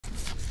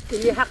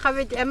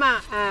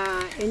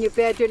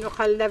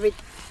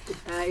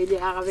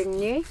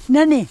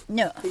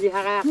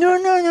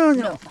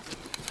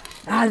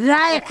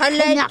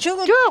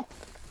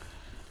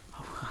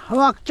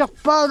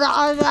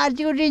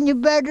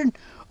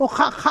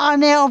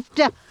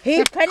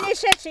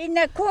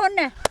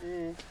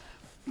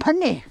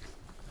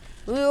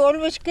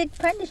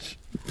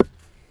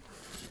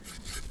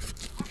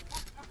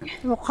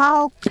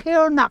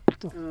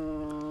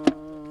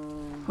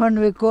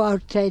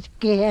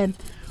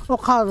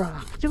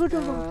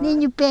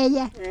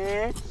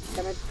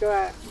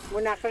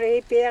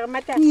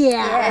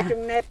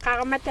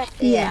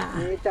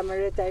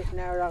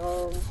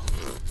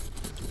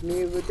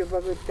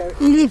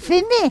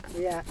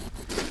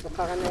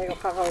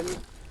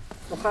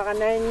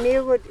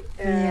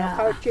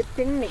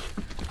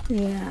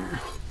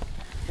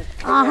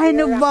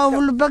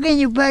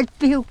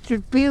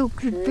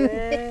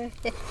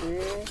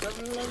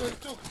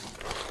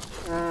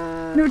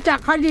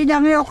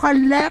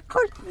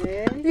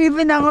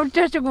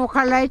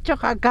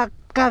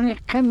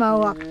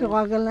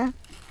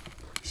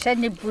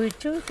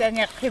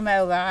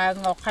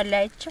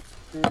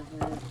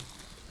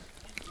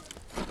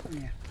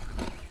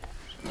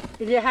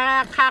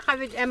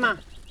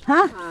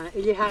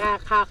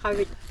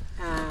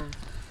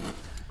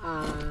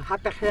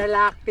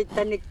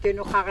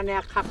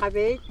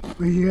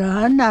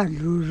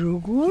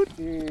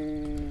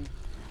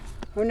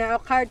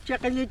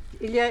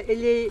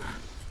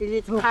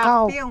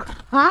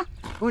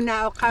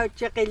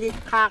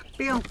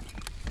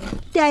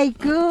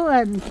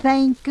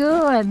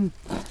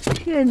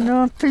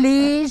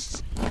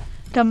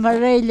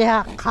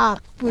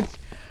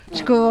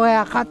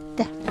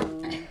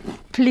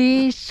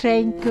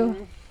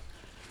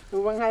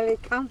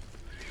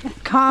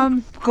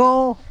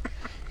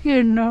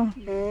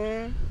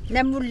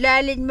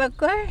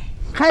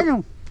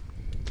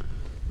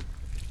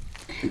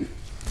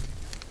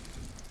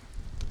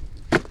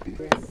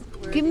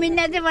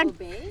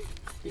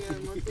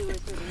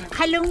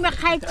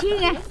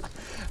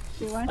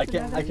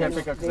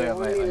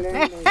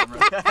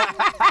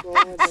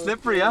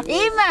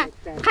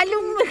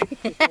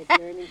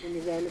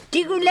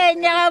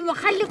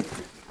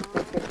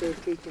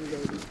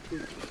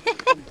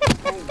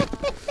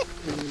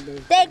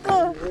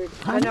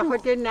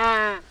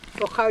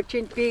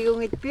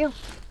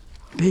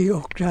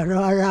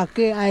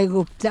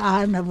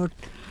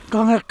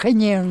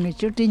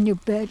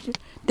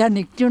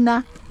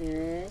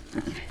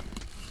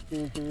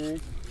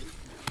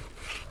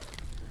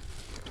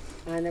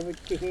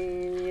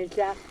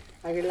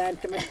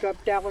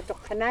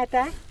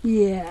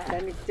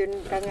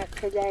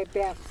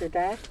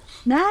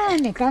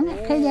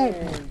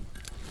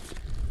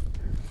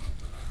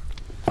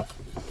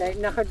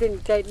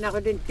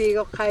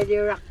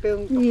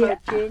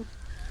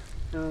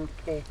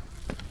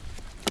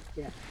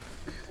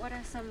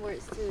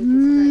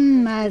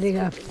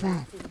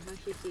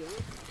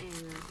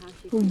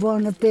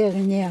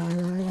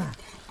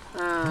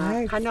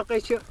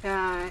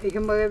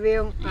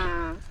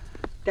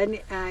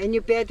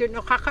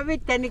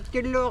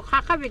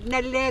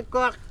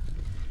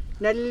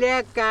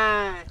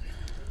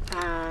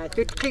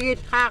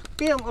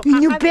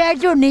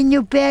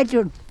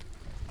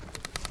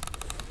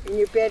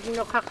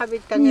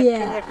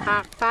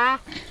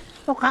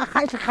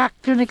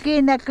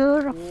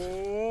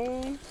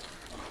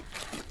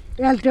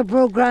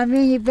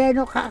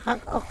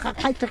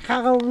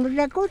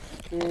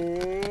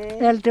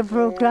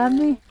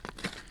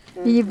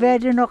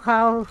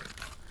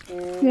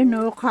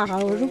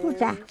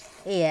Kinukakaulukuta.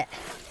 Yeah.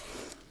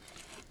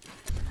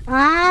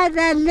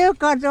 Then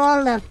look at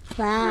all of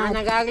that.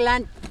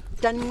 Nagaglan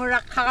tan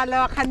ngurak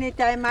kakalawa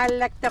kanita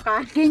malak to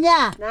ka.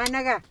 Kinya.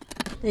 Nanaga.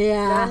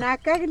 Yeah.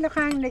 Nanaka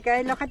lokang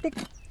nigay lokatik.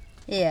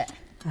 Yeah.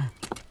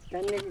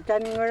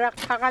 Tan ngurak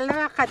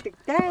kakalawa katik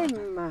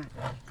time.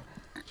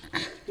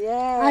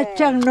 Yeah.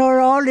 Achang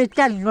noroli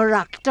tan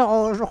ngurak to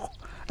oro.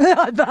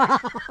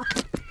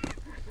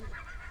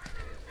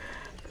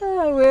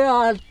 We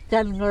all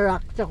tan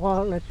ngurak to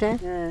all the time.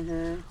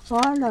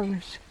 All of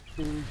us.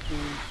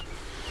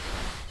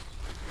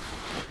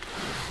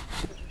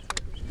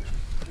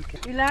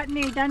 Ila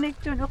ni danik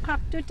tu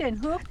nukak tu ten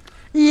hook.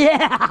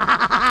 Yeah.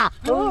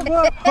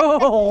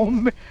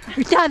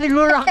 Tan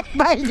ngurak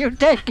ba yung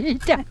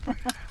tekita.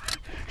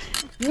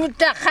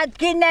 Mutakat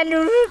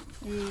kinalurut.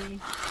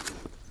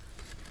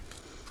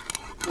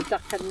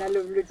 Utakan na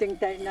lubluting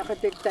tayo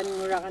nakatik tan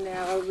ngurak na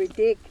ako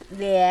bitik.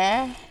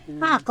 Yeah.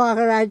 Ako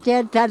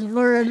kaya tan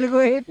ngurak ko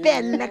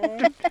ipelak.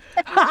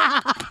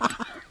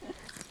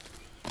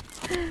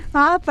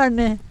 Apa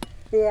ne?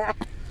 Yeah.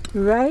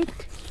 Right?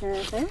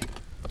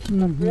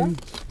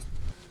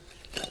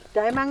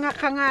 Tayo mga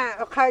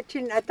kanga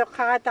okachin ato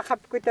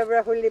kakatakap ko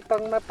tabra huli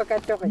pang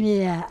mapakatok.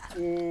 Yeah.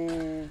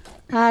 Yeah.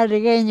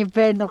 Again, you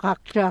pay no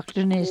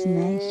construction is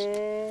nice.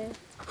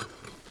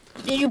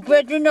 Di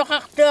pwede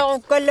nakakta ako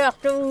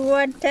kalakta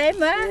one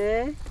time, ha?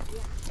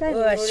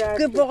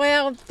 Skip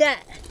ako ta.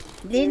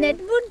 Di na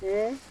dun.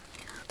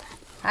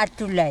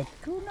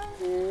 Atulaitku.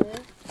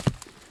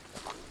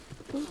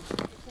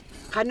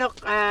 Kanok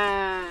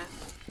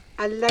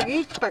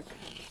allagitpak.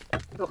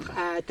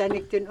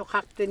 Taniktun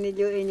ukaktun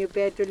niyo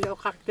inupetul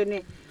ukaktun ni.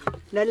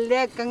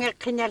 Naleg kang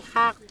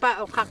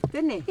kinalhakpa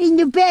ukaktun ni.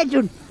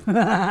 Inubedun.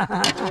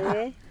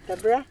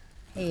 Tabra?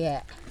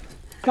 Iya.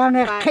 Kang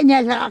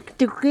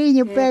kinalaktuki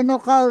inubeno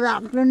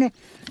kaurakun ni.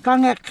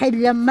 Kang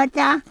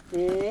kilamata.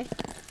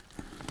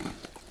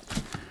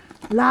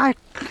 Lak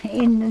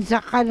in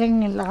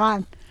zakaring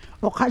lakan.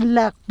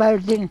 Ukalak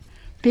barding.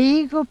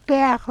 Pigo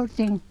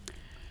peakoting.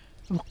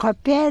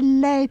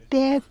 Ukapelay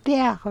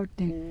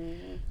peakoting.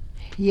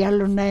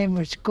 Yellowknife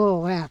was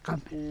go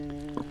welcome.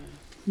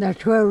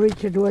 That's where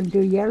Richard went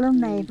to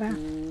Yellowknife.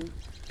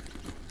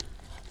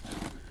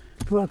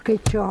 For a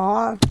kitchen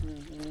hall.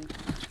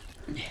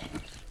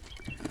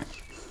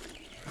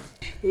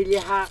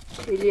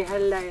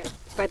 Ilihala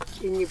pat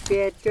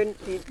inipetun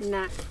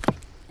na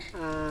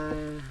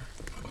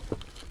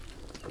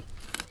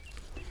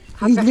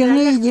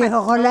Hindi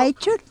ako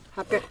laichut.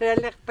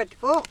 Hapekrelek pat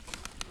ho.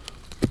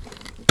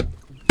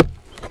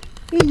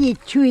 Hindi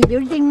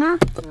chuidur dinga.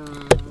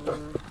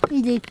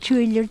 Hindi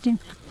chuidur ding.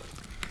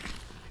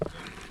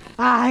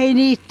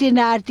 Hindi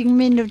tinating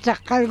minutes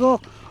go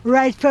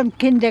right from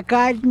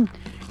kindergarten.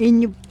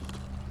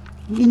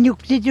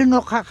 Inyukti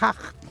no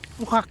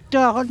ukakto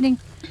ako ding.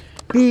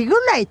 Bigo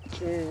light.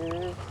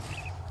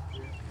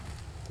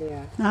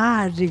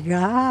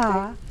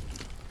 Diga.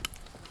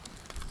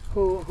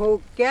 Who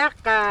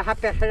kyak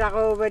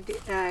hapekrako wat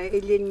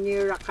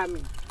ilinira kami.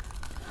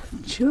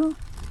 Sure.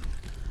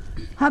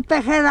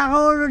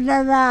 Hapekrako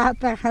dada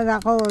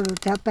hapekrako.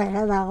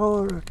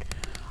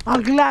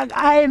 Aglag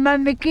ay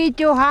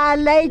mamikito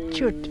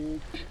halaichut.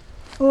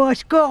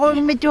 Osko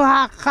kung mito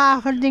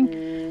hakakading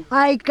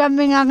ay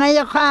kami nga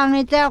ngayon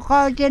kangita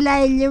ko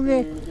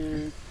tilaylumi.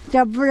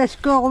 Tapos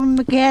ko kung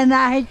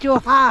mikihanahit yung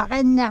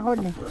hakin na ko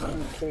ni.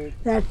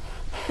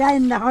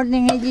 Dahil na ko ni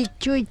nga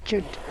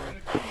chuchut.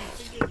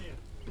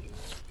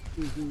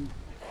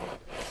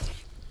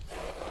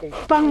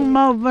 Pang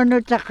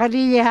mabano sa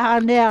kariya ka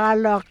na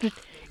kalokot.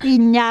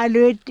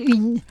 Inyalut,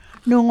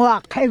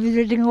 nungwak,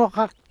 everything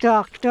wakak,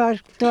 talk.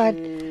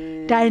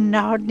 Dahil na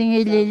ko ni nga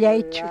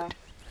ililaychut.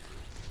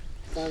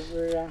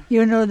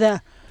 You know,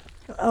 the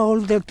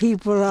older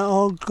people are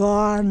all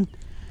gone.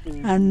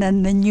 And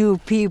then the new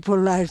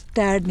people are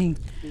starting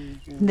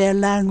their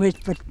language,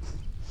 but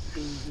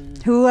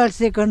who else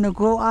are going to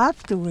go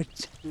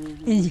afterwards?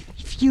 And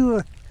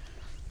fewer.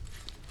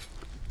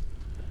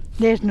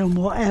 There's no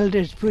more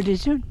elders pretty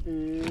soon.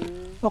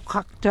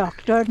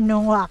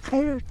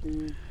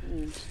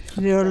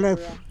 They're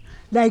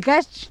like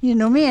us, you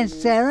know me and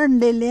Sarah and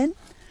Lillian.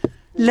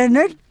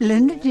 Leonard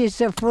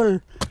is a full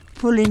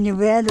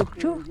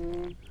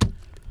Inuvialuktun.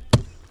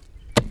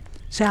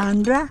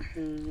 Sandra.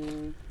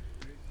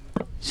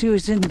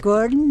 Susan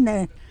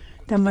Gordon,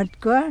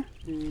 Tamatko,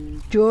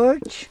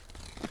 George.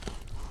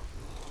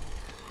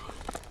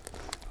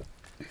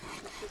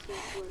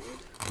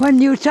 When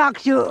you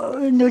talk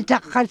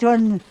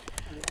to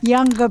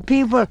younger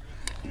people,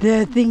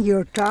 they think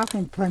you're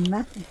talking for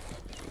nothing.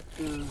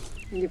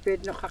 You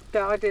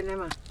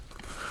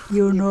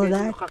know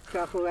that?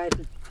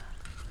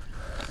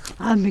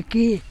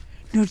 Amiki,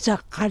 no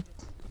takat.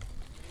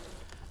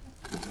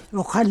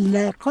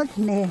 Okalekot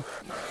ne.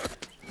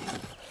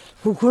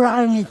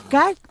 Hukurangit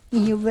kat,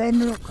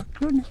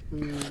 Inuvialuktun.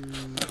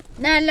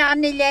 Nala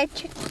nila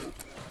chut.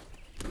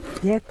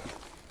 Yep.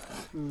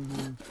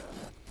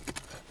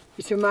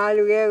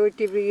 Isumalu ya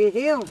uti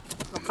bigihiyong.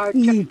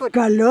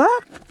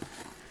 Ikalok.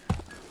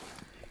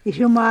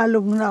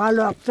 Isumalog na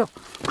kalok to.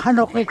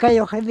 Kanoki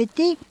kayo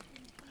kabitik.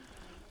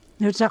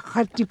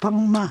 Nasakati pang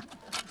ma.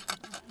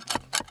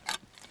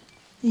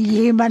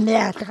 Ihiman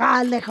niya.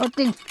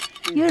 Kalikoting.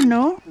 You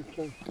know.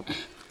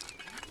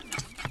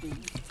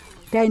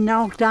 Kaya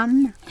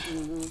nauktan.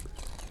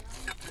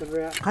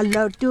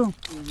 Kalaw to.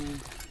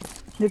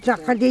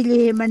 Nasakati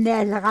lihiman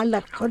niya.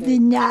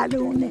 Kalikoting niya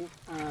doon.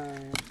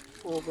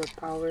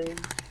 Overpowering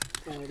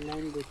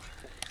language.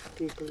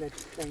 People that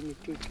trying to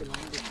teach a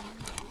language.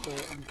 So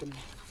I'm going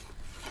to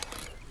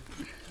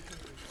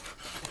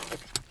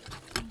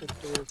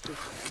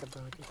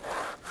about it.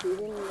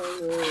 Even though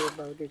they worry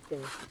about it,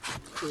 they're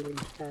feeling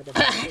sad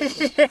about it.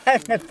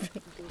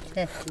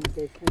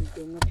 They can't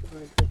do much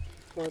about it.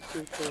 Poor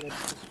people that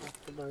just talk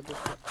about it.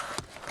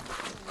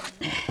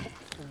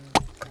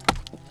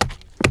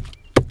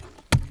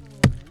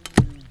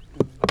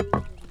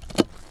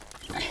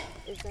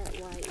 Is that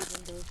why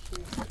even though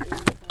she's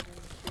 87,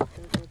 she'll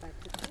still go back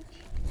to church?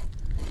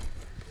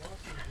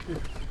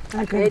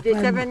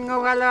 87 nga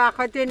wala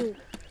ako din.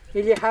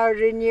 Ilihaw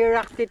rin yung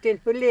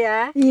raktitin huli,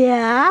 ha?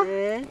 Yeah.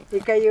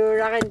 Ikayo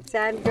rakin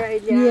sandro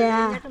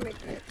Yeah.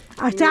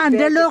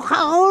 Sandalo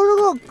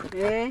kakurugog.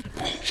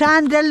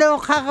 Sandalo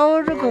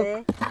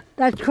kakurugog.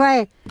 That's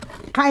why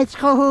kahit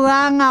ko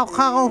huwanga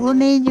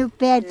kakuhunin yung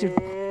peto.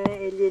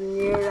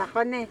 Ilinyo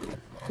ako ne.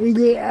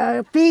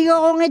 Pigo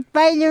kong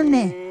itpay yun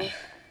eh.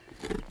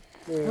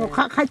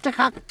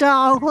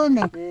 Kakakakta ako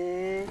ne.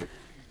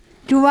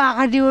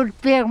 Tuwaka di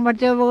ulpir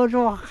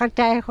matawuro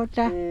katay ko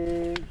ta.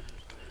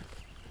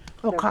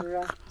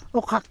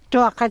 O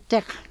kaktua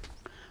katek.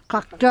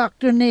 Kaktua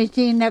tu ni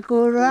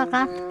sinakuro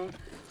ka.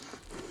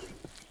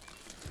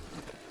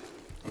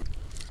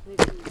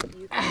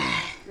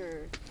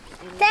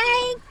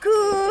 Thank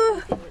you.